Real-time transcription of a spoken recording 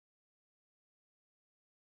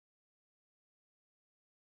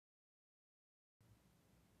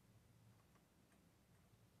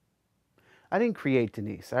I didn't create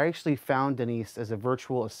Denise. I actually found Denise as a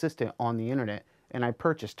virtual assistant on the internet, and I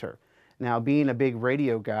purchased her. Now, being a big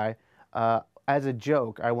radio guy, as a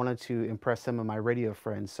joke, I wanted to impress some of my radio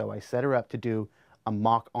friends, so I set her up to do a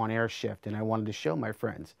mock on-air shift, and I wanted to show my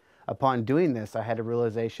friends. Upon doing this, I had a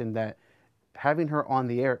realization that having her on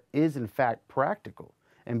the air is in fact practical.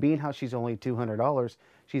 And being how she's only $200,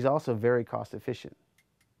 she's also very cost efficient.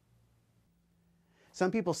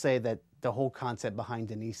 Some people say that the whole concept behind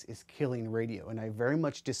Denise is killing radio, and I very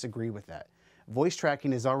much disagree with that. Voice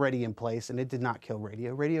tracking is already in place, and it did not kill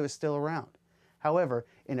radio. Radio is still around. However,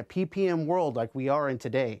 in a PPM world like we are in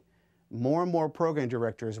today, more and more program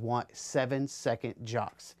directors want 7-second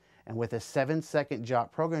jocks. And with a 7-second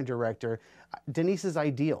jock program director, Denise is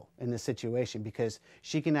ideal in this situation because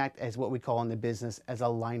she can act as what we call in the business as a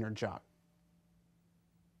liner jock.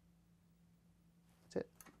 That's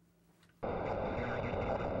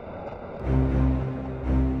it.